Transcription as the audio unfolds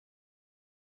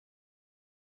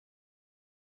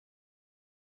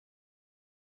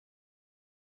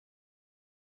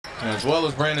As well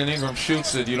as Brandon Ingram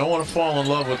shoots it, you don't want to fall in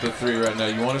love with the three right now.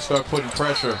 You want to start putting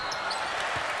pressure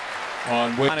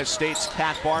on United States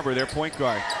Cat Barber, their point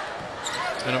guard.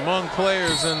 And among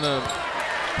players in the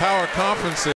power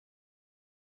conferences.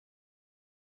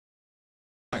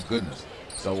 My goodness.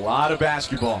 It's a lot of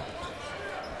basketball.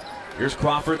 Here's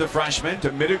Crawford, the freshman, to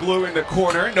Mitoglou in the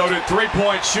corner. Noted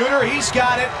three-point shooter. He's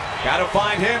got it. Got to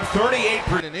find him.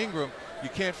 38%. And Ingram, you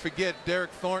can't forget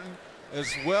Derek Thornton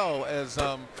as well as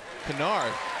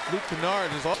Kennard. Luke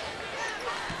Kennard is all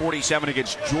 47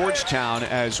 against Georgetown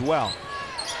as well.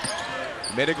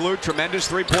 Mitoglou, tremendous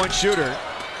three-point shooter.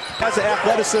 Has the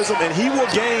athleticism, and he will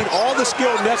gain all the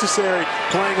skill necessary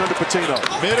playing under Patino.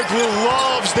 Mitoglou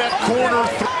loves that corner.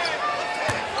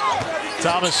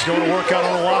 Thomas going to work out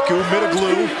on Owaku.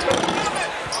 Mitoglou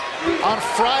on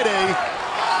Friday.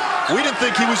 We didn't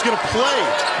think he was going to play.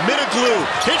 Mitoglou,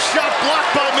 his shot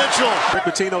blocked by Mitchell. Rick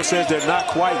Pitino says they're not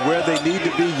quite where they need to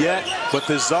be yet, but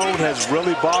the zone has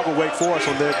really boggled Wake Forest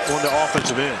on the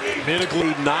offensive end.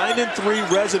 Mitoglou, 9-3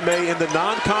 resume in the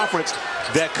non-conference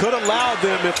that could allow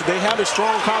them, if they have a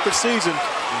strong conference season,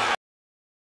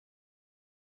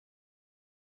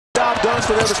 job done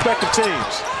for their respective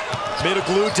teams.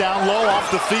 Mitoglou down low off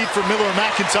the feed for Miller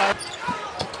McIntyre.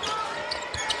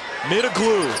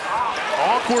 Mitoglou,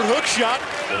 awkward hook shot.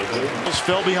 Just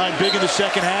fell behind big in the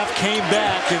second half, came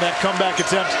back, and that comeback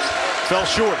attempt fell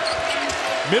short.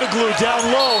 Mitoglou down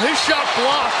low, his shot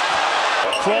blocked.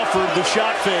 Crawford, the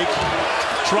shot fake,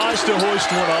 tries to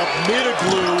hoist one up.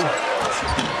 Mitoglou.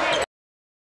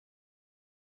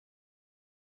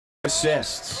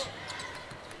 Assists.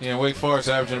 Yeah, Wake Forest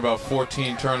averaging about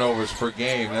 14 turnovers per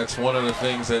game. That's one of the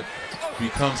things that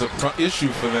becomes an issue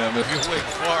for them if you're Wake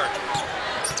Forest.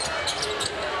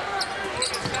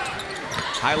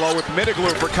 High-low with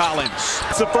Mitoglou for Collins.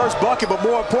 It's the first bucket, but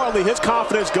more importantly, his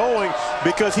confidence going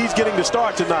because he's getting the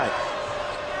start tonight.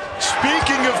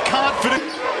 Speaking of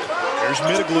confidence, there's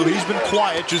Mitoglou. He's been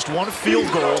quiet, just one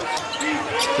field goal.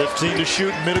 15 to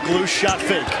shoot. Mitoglou shot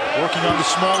fake, working on the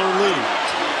smaller lead.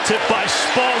 Tipped by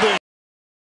Spalding.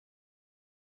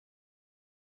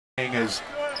 As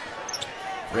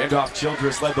Randolph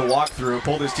Childress led the walkthrough,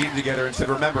 pulled his team together and said,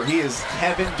 remember, he is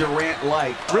Kevin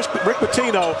Durant-like. Rick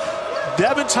Pitino,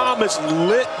 Devin Thomas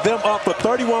lit them up for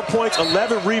 31 points,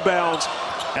 11 rebounds.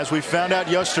 As we found out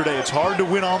yesterday, it's hard to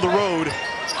win on the road.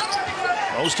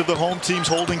 Most of the home teams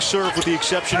holding serve with the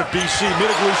exception of BC.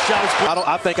 Mitoglou shot is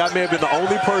I think I may have been the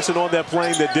only person on that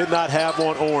plane that did not have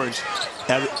on orange.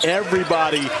 And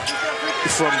everybody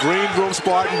from Greenville,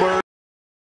 Spartanburg.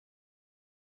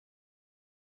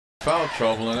 Foul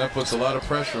trouble, and that puts a lot of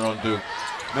pressure on Duke.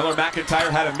 Miller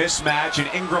McIntyre had a mismatch, and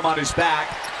Ingram on his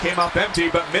back came up empty,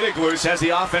 but Mitoglou has the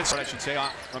offense. I should say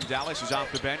from Dallas, he's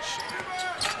off the bench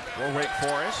for Wake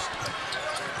Forest.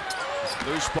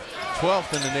 Loose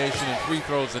 12th in the nation in free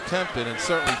throws attempted, and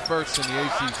certainly first in the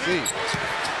ACC.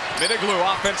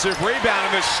 Mitoglou offensive rebound,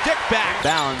 and the stick back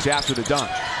bounds after the dunk.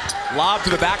 Lob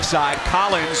to the backside.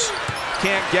 Collins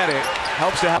can't get it.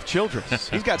 Helps to have Childress.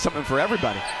 He's got something for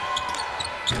everybody.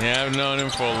 Yeah, I've known him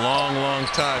for a long, long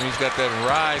time. He's got that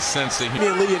rise sense of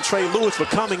Lee and Trey Lewis for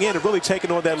coming in and really taking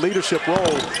on that leadership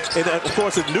role. And of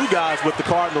course, the new guys with the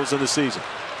Cardinals in the season.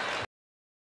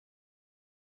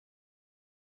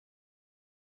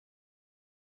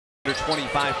 Under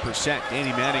 25%.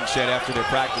 Danny Manning said after their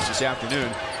practice this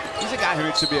afternoon, he's a guy who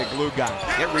needs to be a glue guy.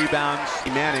 Get rebounds.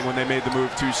 Manning when they made the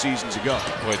move 2 seasons ago.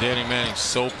 Boy, Danny Manning's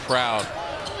so proud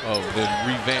of the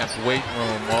revamped weight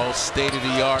room, all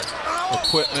state-of-the-art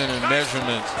equipment and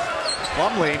measurements.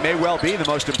 Plumlee may well be the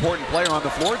most important player on the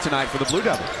floor tonight for the Blue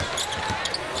Devils.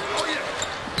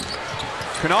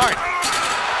 Kennard.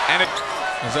 And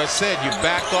as I said, you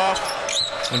back off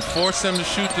and force them to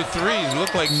shoot the threes. It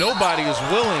looked like nobody is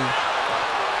willing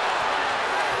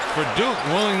for Duke,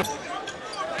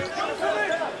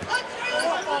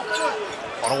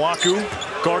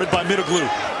 Owaku, guarded by Mitoglou.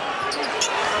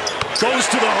 Goes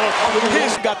to the hook.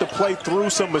 He's got to play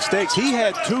through some mistakes. He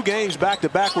had 2 games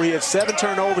back-to-back where he had 7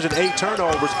 turnovers and 8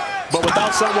 turnovers, but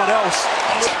without someone else.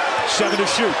 7 to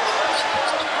shoot.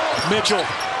 Mitchell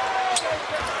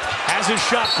has his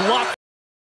shot blocked.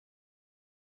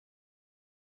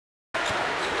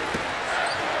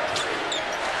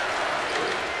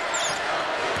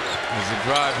 As the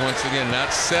drive once again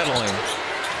not settling.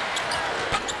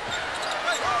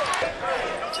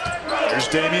 There's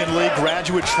Damian Lee,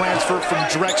 graduate transfer from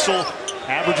Drexel,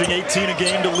 averaging 18 a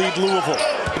game to lead Louisville.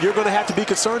 You're going to have to be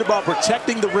concerned about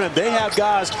protecting the rim. They have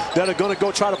guys that are going to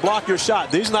go try to block your shot.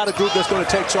 These are not a group that's going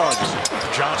to take charges.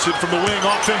 Johnson from the wing,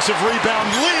 offensive rebound.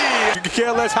 Lee! You can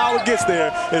care less how it gets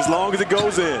there as long as it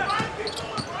goes in.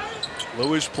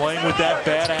 Lewis playing with that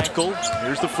bad ankle.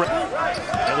 Here's the front.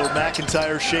 Miller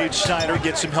McIntyre shades Snyder,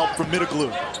 gets some help from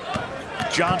Mitoglou.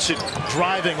 Johnson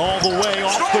driving all the way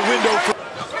off the window.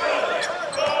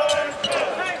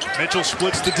 Mitchell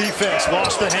splits the defense,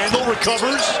 lost the handle,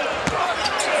 recovers.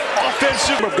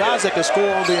 Offensive. Guys that can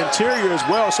score on the interior as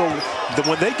well, so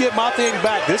when they get my thing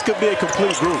back, this could be a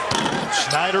complete group.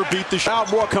 Snyder beat the shot.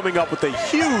 Moore coming up with a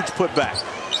huge putback.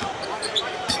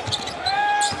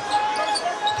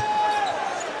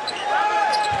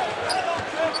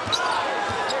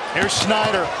 Here's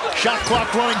Snyder, shot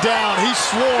clock running down, he's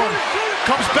swarmed,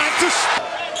 comes back to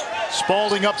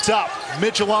Spalding up top,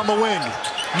 Mitchell on the wing,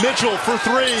 Mitchell for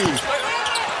three,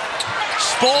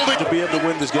 Spalding to be able to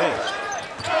win this game.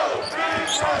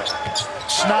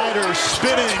 Snyder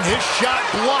spinning, his shot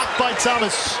blocked by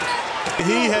Thomas.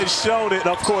 He has shown it, and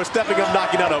of course, stepping up,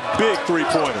 knocking out a big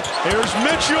three-pointer. Here's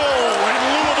Mitchell, and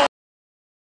Louisville.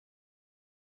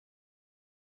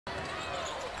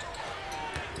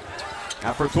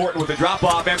 After Thornton with the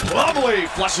drop-off, and Plumlee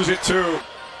flushes it too.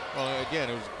 Well, again,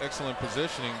 it was excellent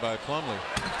positioning by Plumlee.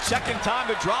 Second time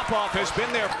the drop-off has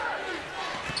been there.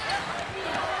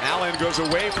 Allen goes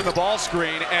away from the ball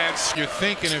screen, and You're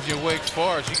thinking if you're Wake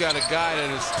Forest, you got a guy that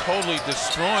is totally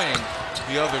destroying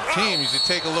the other team. You should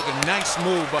take a look, a nice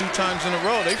move, but 2 times in a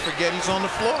row, they forget he's on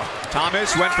the floor.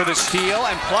 Thomas went for the steal,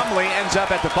 and Plumlee ends up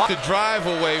at the bottom. To drive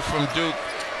away from Duke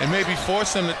and maybe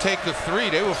force them to take the 3.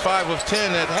 They were 5 of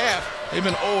 10 at half. They've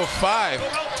been 0 of 5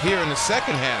 here in the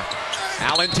second half.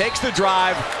 Allen takes the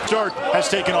drive. Start has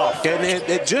taken off.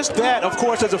 And just that, of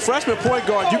course, as a freshman point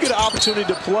guard, you get an opportunity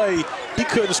to play. He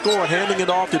couldn't score, handing it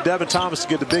off to Devin Thomas to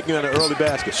get the big man an early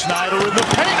basket. Snyder in the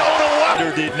paint. Oh,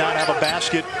 no! Did not have a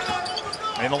basket.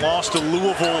 And a loss to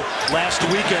Louisville last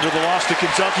weekend, or the loss to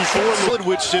Kentucky for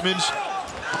with Simmons.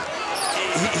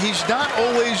 He's not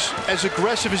always as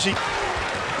aggressive as he.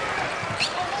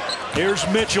 Here's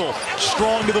Mitchell,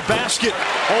 strong to the basket,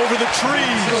 over the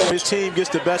trees. His team gets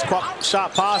the best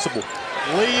shot possible.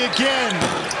 Lee again,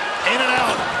 in and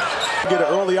out. Get an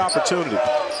early opportunity.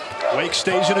 Wake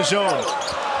stays in his zone.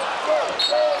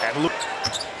 And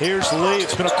here's Lee,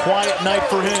 it's been a quiet night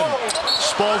for him.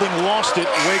 Spalding lost it,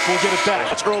 Wake will get it back.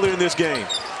 That's earlier in this game.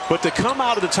 But to come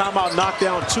out of the timeout, knock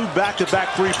down 2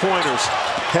 back-to-back three-pointers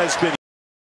has been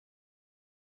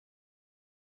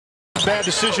bad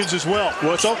decisions as well.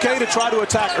 Well, it's okay to try to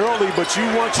attack early, but you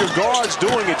want your guards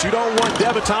doing it. You don't want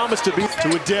Devin Thomas to be.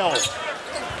 To Adele.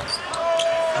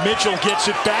 Mitchell gets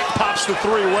it back, pops the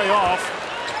 3 way off.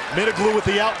 Mitoglou with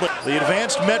the outlet. The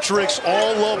advanced metrics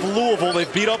all love Louisville.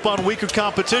 They've beat up on weaker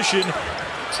competition.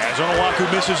 As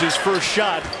Onuaku misses his first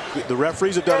shot. The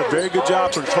referees have done a very good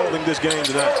job controlling this game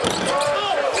tonight.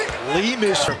 Lee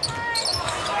missed.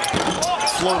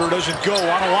 Floater doesn't go.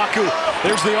 Onuaku,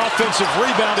 there's the offensive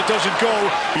rebound. It doesn't go.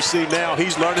 You see now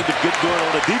he's learning to get good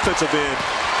on the defensive end.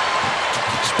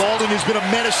 Spalding has been a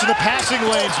menace in the passing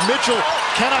lanes. Mitchell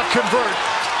cannot convert.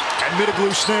 And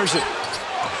Mitoglou snares it.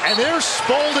 And there's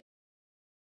Spalding.